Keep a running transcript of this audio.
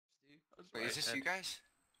Wait, is this you guys?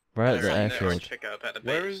 We're at the They're airfield. pickup at the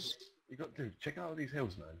Where base. is... You got, dude, check out all these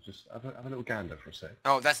hills, man. Just have a little gander for a sec.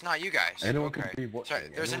 Oh, that's not you guys. Anyone okay. could be watching. Sorry,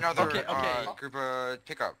 there's Anyone another could- group of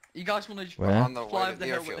pickup You guys want to just Where? on the fly way over to the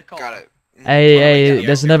the hill with the airfield. car? Got it. Hey,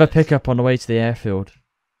 there's another pickup on the way to the airfield.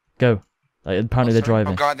 Go. Like, apparently they're sorry. Oh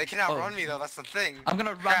driving. god, they cannot Oh. run me though. That's the thing. I'm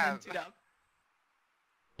gonna ram Crap. into that.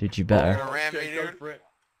 Dude, you They're better. gonna ram me, Okay, go dude. for it.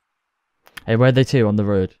 Hey, where are they to on the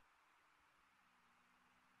road?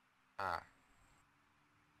 Ah.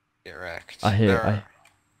 Get wrecked. I hear. They're-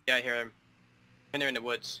 Yeah, I hear him. And they're in the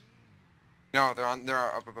woods. No, they're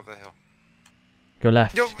up above the hill. Go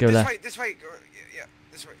left. No, Go this left. way, this way. Yeah,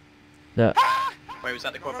 this way. There. Wait, was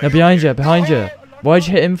that the corporate? No, behind you, behind you. Why'd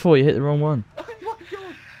you hit him for? You hit the wrong one. Oh my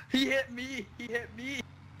god! He hit me! He hit me!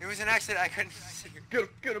 It was an accident. I couldn't see you. Get him,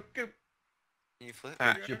 get him, get him. Can you flip?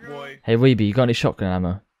 Ah. That's your boy. Hey, Weeby, you got any shotgun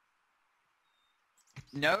ammo?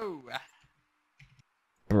 No!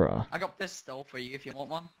 Bruh. I got pistol for you if you want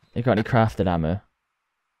one. You got any crafted ammo?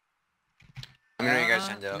 Let me know you guys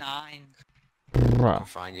send out. 9. I'll Bruh.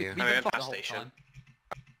 find you. We've I'm been at fucked gas the whole station. time.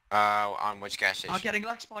 On which gas station? I'm getting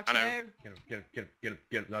leg spikes I know. now. Get him, get him, get him, get him,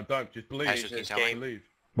 get him. No, don't. Just believe. Actually, can you Just tell me? believe.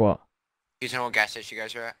 What? Can you tell me what gas station you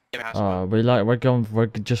guys are at?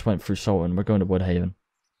 We just went through Salton. We're going to Woodhaven.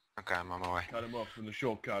 Okay, I'm on my way. Cut him off from the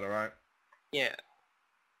shortcut, alright? Yeah.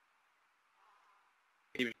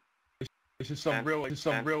 This is some real,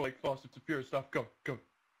 like, Fast and Furious stuff. Go, go.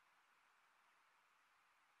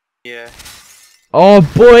 Yeah. Oh,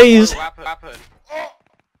 boys! What happened?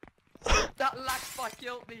 That lag spike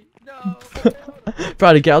killed me! No!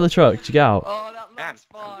 Bradley, get out of the truck. Did you get out? Oh, that lag Damn.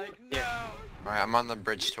 spike! No! Yeah. Alright, I'm on the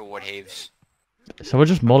bridge to Woodhaves. Someone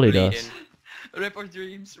just mollied us. Bleeding. Rip our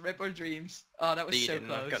dreams, rip our dreams. Oh, that was so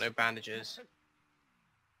Bleeding. I've close. got no bandages.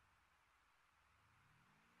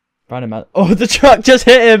 Brandon, man. Oh, the truck just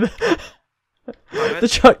hit him! The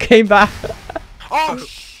truck came back. Oh!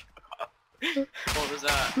 What was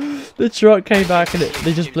that? The truck came back and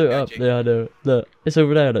they just blew it up. Yeah, I know. Look, it's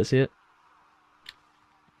over there. Don't see it.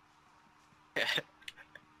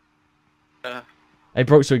 Hey,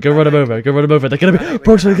 Broxwood, go run him over. Go run him over. They're gonna be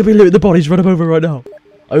Broxwood, they're gonna be looting the bodies. Run him over right now.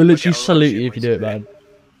 I will literally salute you if you do it, man.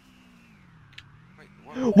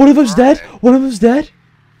 Wait, One of them's where are dead. they? One of them's dead.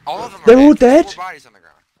 All of them are They're all There's dead? 4 bodies on the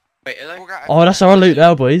ground. Wait, are they? Four guys- Oh, that's our loot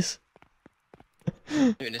now, boys.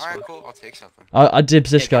 Doing this Alright, one? cool. I'll take something. I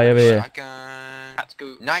dibs this guy over here. Shotgun. Had to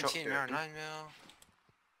go 19 shotgun. mil, 9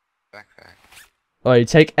 mil. Backpack. Oh,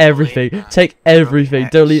 take everything. Take everything.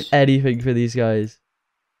 Don't leave anything for these guys.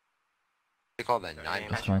 They call that 9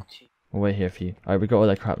 That's mil. fine. We'll wait here for you. Alright, we got all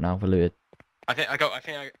that crap now. We're looted. Did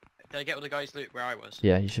I get all the guys loot where I was?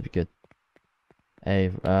 Yeah, you should be good.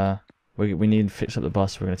 Hey, we need to fix up the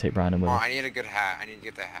bus. We're gonna take Brandon with Oh, us. I need a good hat. I need to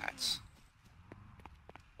get the hats.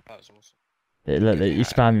 That was awesome. Look, you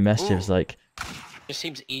spam me messages Ooh. like, It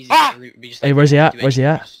seems easy Ah! to loot. We just hey, like, where's he don't at? do Where's he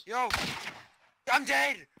anything at? else. Yo! I'm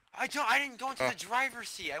dead! I didn't go into the driver's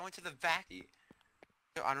seat. I went to the back seat.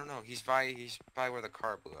 Yo, I don't know. He's by where the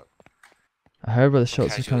car blew up. I heard where the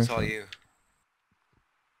shots are Casual, coming it's all from. you.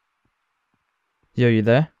 Yo, you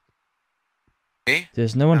there? Me?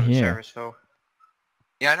 There's no one I'm here. Sarahsville.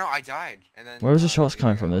 Yeah, I know. I died. And then. Where was the shots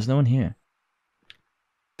coming from? There's no one here.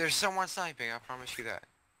 There's someone sniping. I promise you that.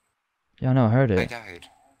 Yeah, I know. I heard I it. died.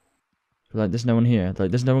 Like, there's no one here.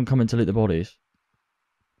 Like, there's no one coming to loot the bodies.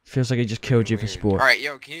 Feels like he just killed you for Weird. sport. Alright,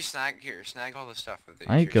 yo, can you snag all the stuff with it?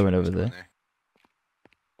 I ain't going over there.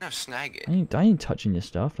 No, snag it. I ain't touching your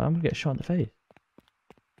stuff. I'm gonna get shot in the face.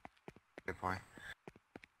 Good point.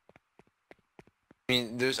 I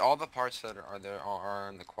mean, there's all the parts that are there are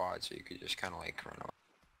on the quad, so you could just kind of like run off.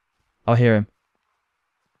 I'll hear him.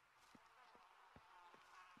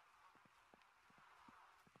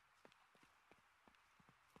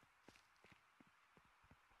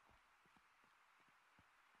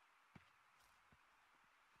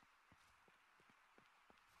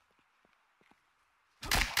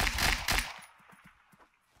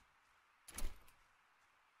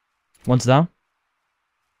 One's down.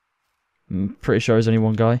 I'm pretty sure there's only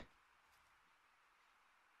one guy.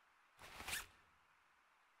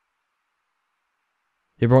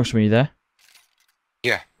 Hey, Bronx, were you there?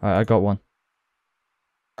 Yeah. Alright, I got one.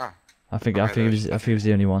 Oh. I think Okay, it was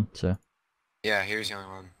the only one. So Yeah, here's the only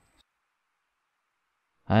one.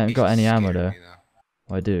 I haven't He's got any scared ammo of though. me, though.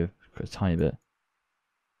 Well, I do, a tiny bit.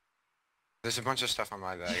 There's a bunch of stuff on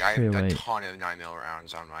my bag. I have a 308. ton of 9mm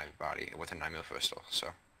rounds on my body with a 9mm pistol, so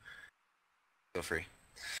feel free.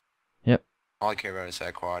 Yep. All I care about is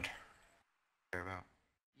that quad. Care about.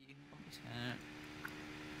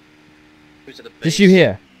 Who's at the Just base? you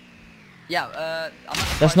here. Yeah, I'm at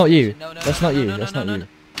the That's fire not you. station. No, That's not you. no, That's no, not no, you. no.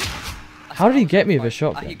 How did he was get at me the with a fire-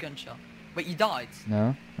 I shotgun? hear gunshot. Wait, you died?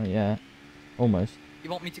 No, not yet. Almost. You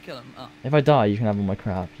want me to kill him? Oh, If I die, you can have all my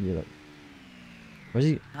crap. You look. Where's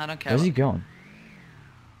he? I don't care. Where's he gone?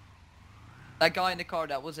 That guy in the car,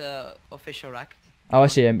 that was a official wreck. Oh, I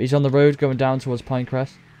see him. He's on the road going down towards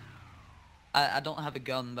Pinecrest. I don't have a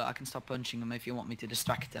gun, but I can stop punching him if you want me to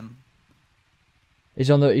distract him. He's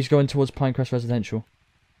going towards Pinecrest Residential.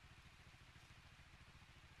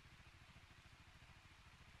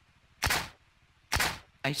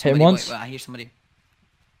 I hear Hit him somebody. once. Wait, I hear somebody.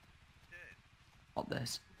 What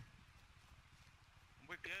this? I'm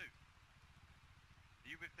with you. Are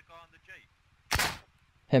you with the guy on the Jeep?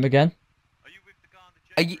 Hit him again. Are you with the guy on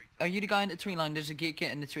the Jeep? Are you the guy in the tree line? There's a gear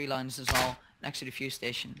kit in the tree lines as well, next to the fuel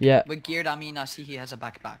station. Yeah. With geared, I mean, I see he has a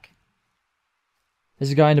backpack.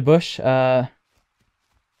 There's a guy in the bush. At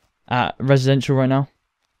Residential right now.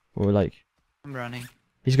 Or like. I'm running.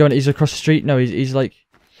 He's across the street. No, he's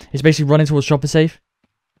basically running towards Shopper Safe.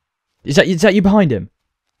 Is that you behind him?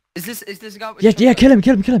 Is this a guy? With Yeah, kill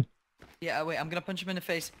him. Yeah, wait, I'm gonna punch him in the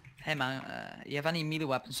face. Hey man, you have any melee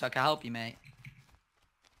weapons so I can help you, mate?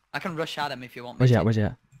 I can rush at him if you want me Where's he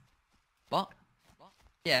at? What?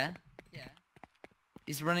 Yeah.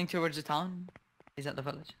 He's running towards the town. He's at the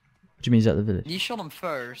village. What do you mean he's at the village? You shot him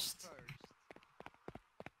first.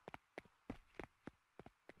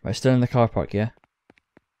 Right, still in the car park, yeah?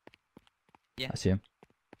 Yeah. I see him.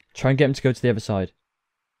 Try and get him to go to the other side.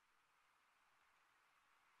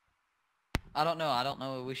 I don't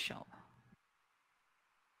know who we shot.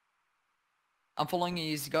 I'm following you.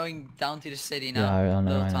 He's going down to the city now. Yeah, I know,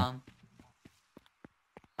 Little I know. town.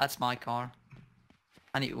 That's my car.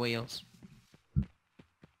 I need wheels.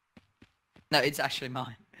 No, it's actually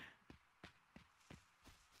mine.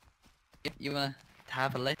 You wanna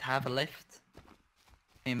have a lift?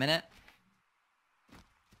 Give me a minute.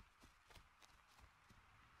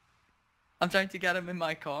 I'm trying to get him in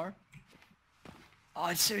my car. Oh,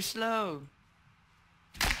 it's so slow.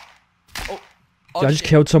 Oh, Dude, I just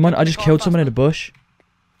killed someone. I just killed someone in a bush.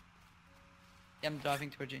 Yeah, I'm driving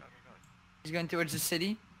towards you. He's going towards the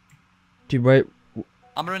city. Dude, wait.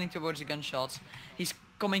 I'm running towards the gunshots. He's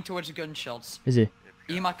coming towards the gunshots. Is he? Are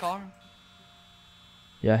you in my car?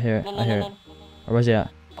 Yeah, I hear it. I hear it. Lol. Oh, where's he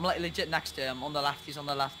at? I'm like legit next to him. On the left. He's on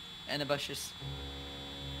the left. In the bushes.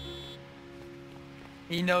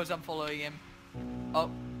 He knows I'm following him.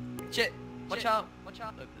 Oh. Shit. Watch out. Watch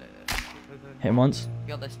out. Look. Hit him once. You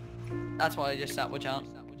got this. That's why I just sat. Watch out.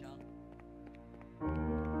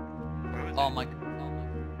 Oh my.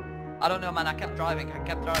 I don't know, man. I kept driving. Wait,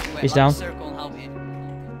 He's let me down. circle and help you.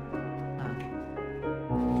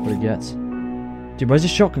 What he gets. Dude, where's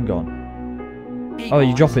his shotgun gone? Oh,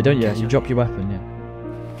 you drop it, don't you? You drop your weapon, yeah.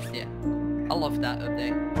 Yeah. I love that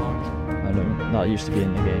update. I know. That used to be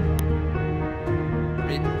in the game.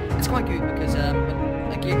 It's quite good because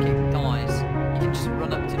when a gear kick dies, you can just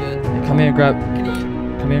run up to the. Hey, come here and grab Can you?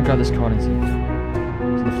 this card and see.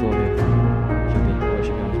 It's on the floor here.